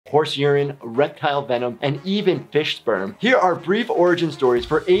horse urine, reptile venom, and even fish sperm. Here are brief origin stories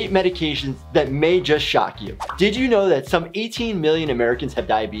for 8 medications that may just shock you. Did you know that some 18 million Americans have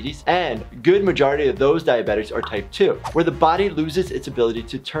diabetes? And a good majority of those diabetics are type 2, where the body loses its ability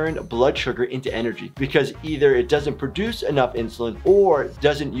to turn blood sugar into energy because either it doesn't produce enough insulin or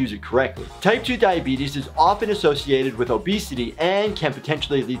doesn't use it correctly. Type 2 diabetes is often associated with obesity and can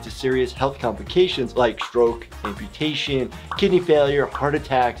potentially lead to serious health complications like stroke, amputation, kidney failure, heart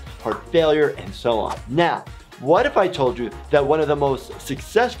attacks, heart failure, and so on. Now, what if I told you that one of the most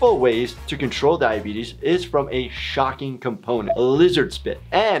successful ways to control diabetes is from a shocking component, lizard spit?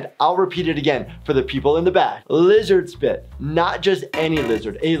 And I'll repeat it again for the people in the back. Lizard spit, not just any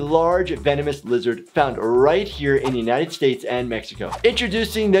lizard, a large venomous lizard found right here in the United States and Mexico.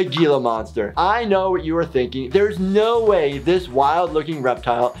 Introducing the Gila monster. I know what you are thinking. There's no way this wild looking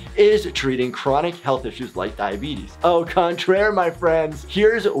reptile is treating chronic health issues like diabetes. Au contraire, my friends.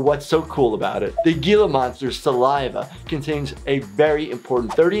 Here's what's so cool about it. The Gila monster's saliva contains a very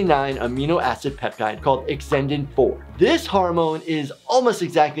important 39 amino acid peptide called exendin-4. This hormone is almost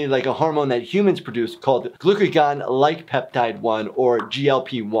exactly like a hormone that humans produce called glucagon-like peptide 1 or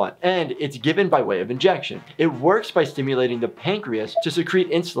GLP-1, and it's given by way of injection. It works by stimulating the pancreas to secrete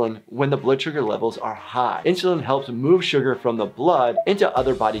insulin when the blood sugar levels are high. Insulin helps move sugar from the blood into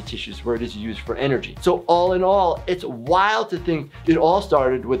other body tissues where it is used for energy. So all in all, it's wild to think it all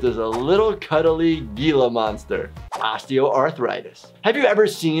started with this little cuddly Gila monster. Osteoarthritis. Have you ever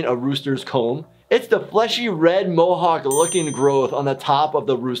seen a rooster's comb? It's the fleshy red mohawk looking growth on the top of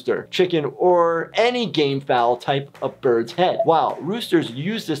the rooster, chicken, or any game fowl type of bird's head. While roosters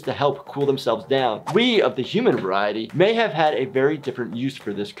use this to help cool themselves down, we of the human variety may have had a very different use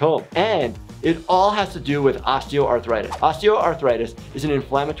for this comb. And it all has to do with osteoarthritis. Osteoarthritis is an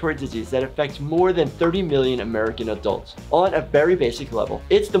inflammatory disease that affects more than 30 million American adults. On a very basic level,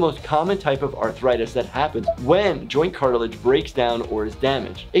 it's the most common type of arthritis that happens when joint cartilage breaks down or is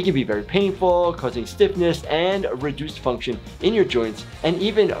damaged. It can be very painful, causing stiffness and reduced function in your joints, and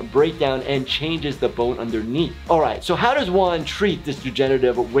even break down and changes the bone underneath. Alright, so how does one treat this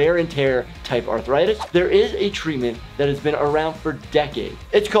degenerative wear and tear type arthritis? There is a treatment that has been around for decades.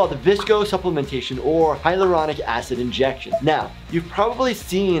 It's called viscosupplementation or hyaluronic acid injection. Now, you've probably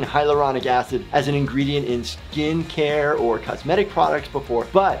seen hyaluronic acid as an ingredient in skincare or cosmetic products before,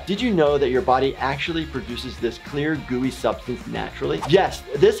 but did you know that your body actually produces this clear, gooey substance naturally? Yes,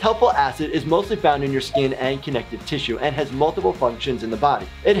 this helpful acid is mostly found in your skin and connective tissue and has multiple functions in the body.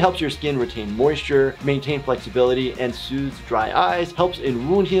 It helps your skin retain moisture, maintain flexibility, and soothes dry eyes, helps in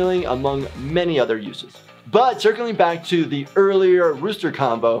wound healing, among many other uses. But circling back to the earlier rooster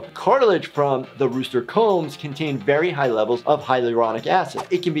combo, cartilage from the rooster combs contain very high levels of hyaluronic acid.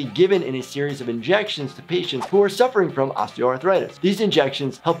 It can be given in a series of injections to patients who are suffering from osteoarthritis. These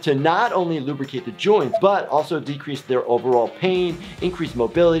injections help to not only lubricate the joints, but also decrease their overall pain, increase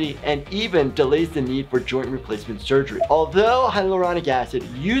mobility, and even delays the need for joint replacement surgery. Although hyaluronic acid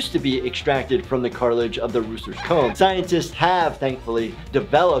used to be extracted from the cartilage of the rooster's comb, scientists have thankfully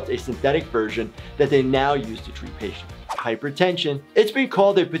developed a synthetic version that they now use to treat patients. Hypertension. It's been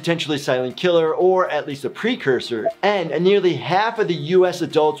called a potentially silent killer, or at least a precursor, and nearly half of the US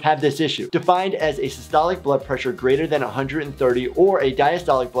adults have this issue, defined as a systolic blood pressure greater than 130 or a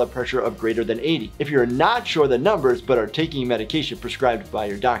diastolic blood pressure of greater than 80. If you're not sure the numbers but are taking medication prescribed by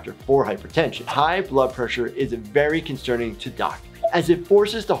your doctor for hypertension, high blood pressure is very concerning to doctors, as it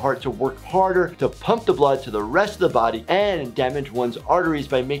forces the heart to work harder to pump the blood to the rest of the body and damage one's arteries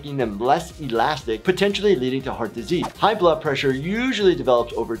by making them less elastic, potentially leading to heart disease. High blood pressure usually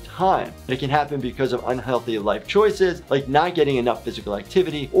develops over time. It can happen because of unhealthy life choices, like not getting enough physical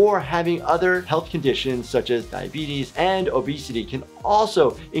activity, or having other health conditions such as diabetes, and obesity can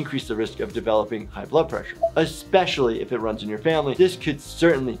also increase the risk of developing high blood pressure. Especially if it runs in your family, this could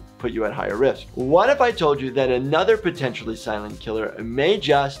certainly put you at higher risk. What if I told you that another potentially silent killer may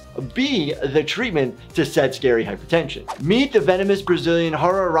just be the treatment to said scary hypertension? Meet the venomous Brazilian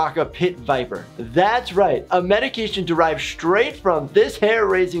Jararaca pit viper. That's right, a medication derived straight from this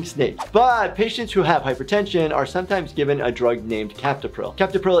hair-raising snake. But patients who have hypertension are sometimes given a drug named captopril.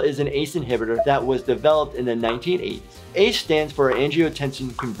 Captopril is an ACE inhibitor that was developed in the 1980s. ACE stands for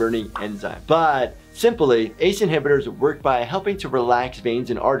angiotensin converting enzyme, but simply, ACE inhibitors work by helping to relax veins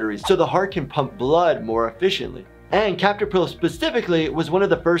and arteries so the heart can pump blood more efficiently. And captopril specifically was one of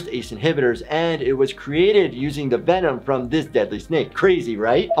the first ACE inhibitors, and it was created using the venom from this deadly snake. Crazy,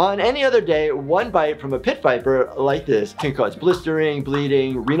 right? On any other day, one bite from a pit viper like this can cause blistering,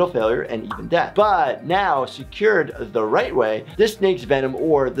 bleeding, renal failure, and even death. But now, secured the right way, this snake's venom,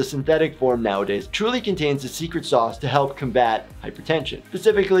 or the synthetic form nowadays, truly contains the secret sauce to help combat hypertension,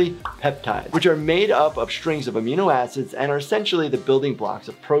 specifically peptides, which are made up of strings of amino acids and are essentially the building blocks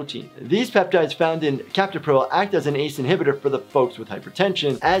of protein. These peptides found in captopril act as an ACE inhibitor for the folks with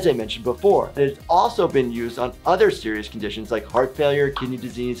hypertension, as I mentioned before. It's also been used on other serious conditions like heart failure, kidney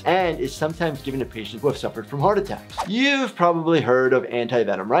disease, and is sometimes given to patients who have suffered from heart attacks. You've probably heard of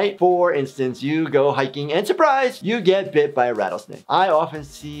anti-venom, right? For instance, you go hiking and surprise, you get bit by a rattlesnake. I often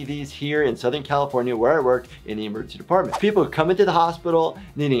see these here in Southern California where I work in the emergency department. People come into the hospital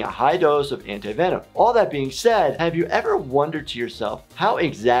needing a high dose of anti-venom. All that being said, have you ever wondered to yourself, how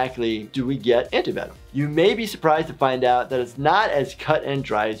exactly do we get anti-venom? You may be surprised to find out that it's not as cut and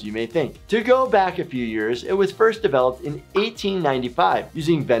dry as you may think. To go back a few years, it was first developed in 1895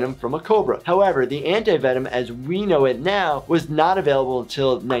 using venom from a cobra. However, the anti-venom as we know it now was not available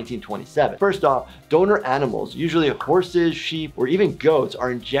until 1927. First off, donor animals, usually horses, sheep, or even goats,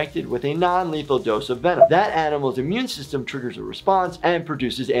 are injected with a non-lethal dose of venom. That animal's immune system triggers a response and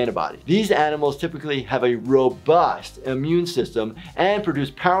produces antibodies. These animals typically have a robust immune system and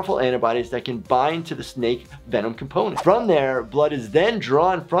produce powerful antibodies that can bind to the snake venom component. From there, blood is then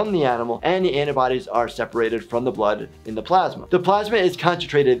drawn from the animal and the antibodies are separated from the blood in the plasma. The plasma is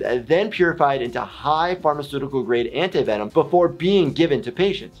concentrated and then purified into high pharmaceutical grade antivenom before being given to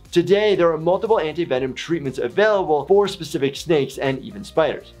patients. Today, there are multiple antivenom treatments available for specific snakes and even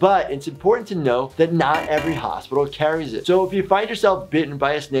spiders. But it's important to know that not every hospital carries it. So if you find yourself bitten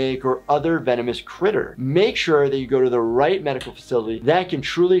by a snake or other venomous critter, make sure that you go to the right medical facility that can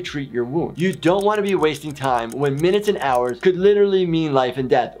truly treat your wound. You don't want to be wasting time when minutes and hours could literally mean life and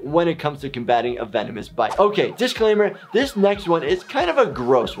death when it comes to combating a venomous bite. Okay, disclaimer, this next one is kind of a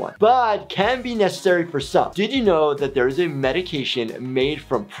gross one, but can be necessary for some. Did you know that there is a medication made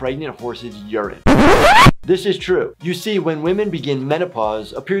from pregnant horses' urine? This is true. You see, when women begin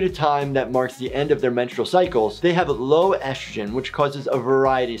menopause, a period of time that marks the end of their menstrual cycles, they have low estrogen, which causes a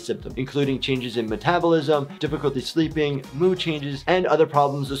variety of symptoms, including changes in metabolism, difficulty sleeping, mood changes, and other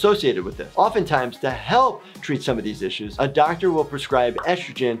problems associated with this. Oftentimes, to help treat some of these issues, a doctor will prescribe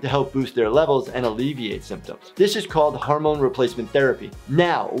estrogen to help boost their levels and alleviate symptoms. This is called hormone replacement therapy.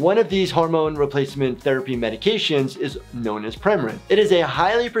 Now, one of these hormone replacement therapy medications is known as Premarin. It is a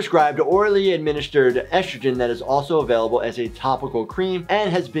highly prescribed, orally administered estrogen that is also available as a topical cream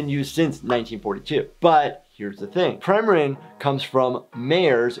and has been used since 1942. But here's the thing. Premarin comes from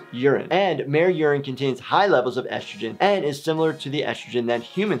mare's urine, and mare urine contains high levels of estrogen and is similar to the estrogen that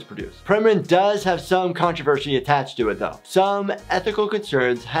humans produce. Premarin does have some controversy attached to it though. Some ethical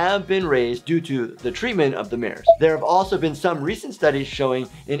concerns have been raised due to the treatment of the mares. There have also been some recent studies showing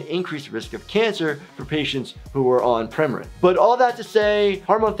an increased risk of cancer for patients who were on Premarin. But all that to say,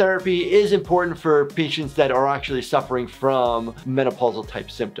 hormone therapy is important for patients that are actually suffering from menopausal type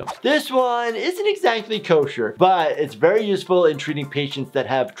symptoms. This one isn't exactly kosher, but it's very useful in treating patients that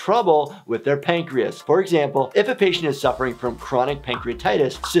have trouble with their pancreas. For example, if a patient is suffering from chronic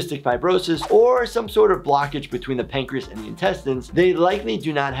pancreatitis, cystic fibrosis, or some sort of blockage between the pancreas and the intestines, they likely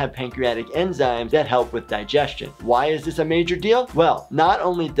do not have pancreatic enzymes that help with digestion. Why is this a major deal? Well, not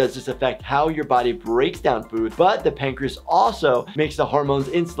only does this affect how your body breaks down food, but the pancreas also makes the hormones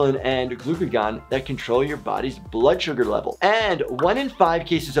insulin and glucagon that control your body's blood sugar level. And 1 in 5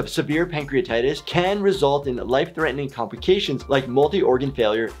 cases of severe pancreatitis can result in life-threatening complications like multi-organ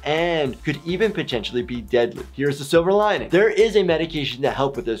failure and could even potentially be deadly. Here's the silver lining. There is a medication to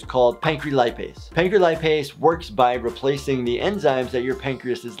help with this called pancrelipase. Pancrelipase works by replacing the enzymes that your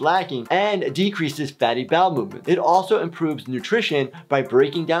pancreas is lacking and decreases fatty bowel movement. It also improves nutrition by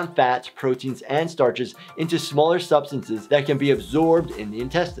breaking down fats, proteins, and starches into smaller substances that can be absorbed in the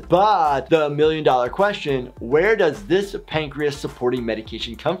intestine. But the million-dollar question, where does this pancreas supporting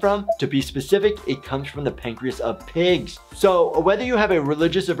medication come from? To be specific, it comes from the pancreas of pigs. So whether you have a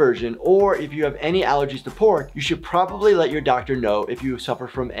religious aversion or if you have any allergies to pork, you should probably let your doctor know if you suffer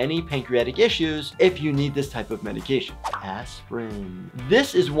from any pancreatic issues if you need this type of medication. Aspirin.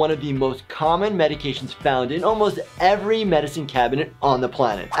 This is one of the most common medications found in almost every medicine cabinet on the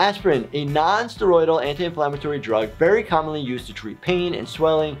planet. Aspirin, a non-steroidal anti-inflammatory drug very commonly used to treat pain and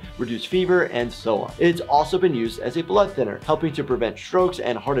swelling, reduce fever, and so on. It's also been used as a blood thinner, helping to prevent strokes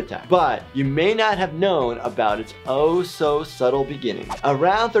and heart attacks. But you may not have known known about its oh so subtle beginnings.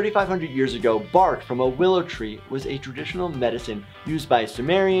 Around 3,500 years ago, bark from a willow tree was a traditional medicine used by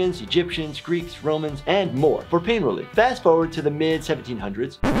Sumerians, Egyptians, Greeks, Romans, and more for pain relief. Fast forward to the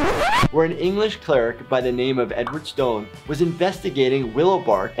mid-1700s, where an English cleric by the name of Edward Stone was investigating willow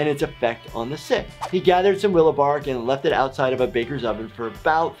bark and its effect on the sick. He gathered some willow bark and left it outside of a baker's oven for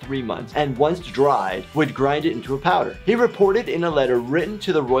about 3 months, and once dried, would grind it into a powder. He reported in a letter written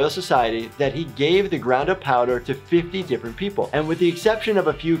to the Royal Society that he gave the ground up powder to 50 different people, and with the exception of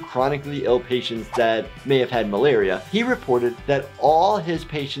a few chronically ill patients that may have had malaria, he reported that all his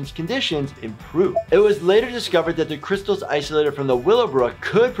patients' conditions improved. It was later discovered that the crystals isolated from the willow bark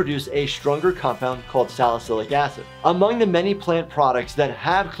could produce a stronger compound called salicylic acid. Among the many plant products that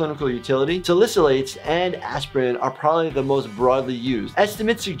have clinical utility, salicylates and aspirin are probably the most broadly used.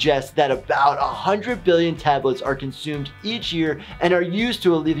 Estimates suggest that about 100 billion tablets are consumed each year and are used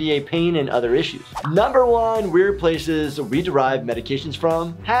to alleviate pain and other issues. Number one weird places we derive medications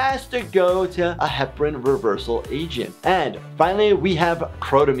from has to go to a heparin reversal agent. And finally, we have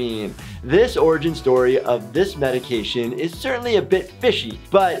protamine. This origin story of this medication is certainly a bit fishy,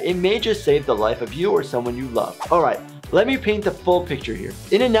 but it may just save the life of you or someone you love. Alright, let me paint the full picture here.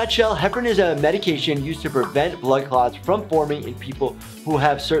 In a nutshell, heparin is a medication used to prevent blood clots from forming in people who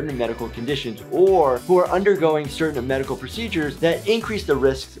have certain medical conditions or who are undergoing certain medical procedures that increase the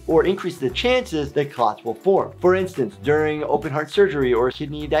risks or increase the chances that clots will form. For instance, during open heart surgery or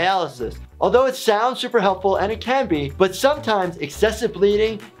kidney dialysis. Although it sounds super helpful, and it can be, but sometimes excessive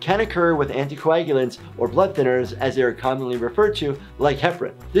bleeding can occur with anticoagulants or blood thinners, as they are commonly referred to, like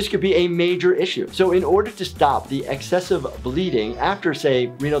heparin. This could be a major issue. So in order to stop the excessive bleeding after, say,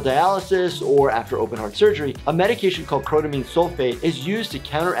 renal dialysis or after open heart surgery, a medication called protamine sulfate is used to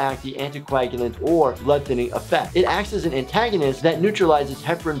counteract the anticoagulant or blood thinning effect. It acts as an antagonist that neutralizes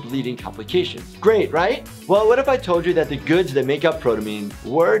heparin bleeding complications. Great, right? Well, what if I told you that the goods that make up protamine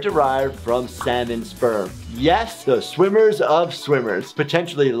were derived from salmon sperm? Yes, the swimmers of swimmers,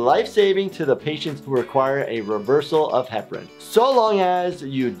 potentially life-saving to the patients who require a reversal of heparin, so long as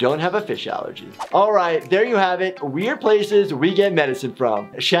you don't have a fish allergy. All right, there you have it. Weird places we get medicine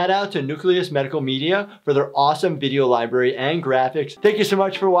from. Shout out to Nucleus Medical Media for their awesome video library and graphics. Thank you so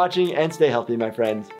much for watching, and stay healthy, my friends.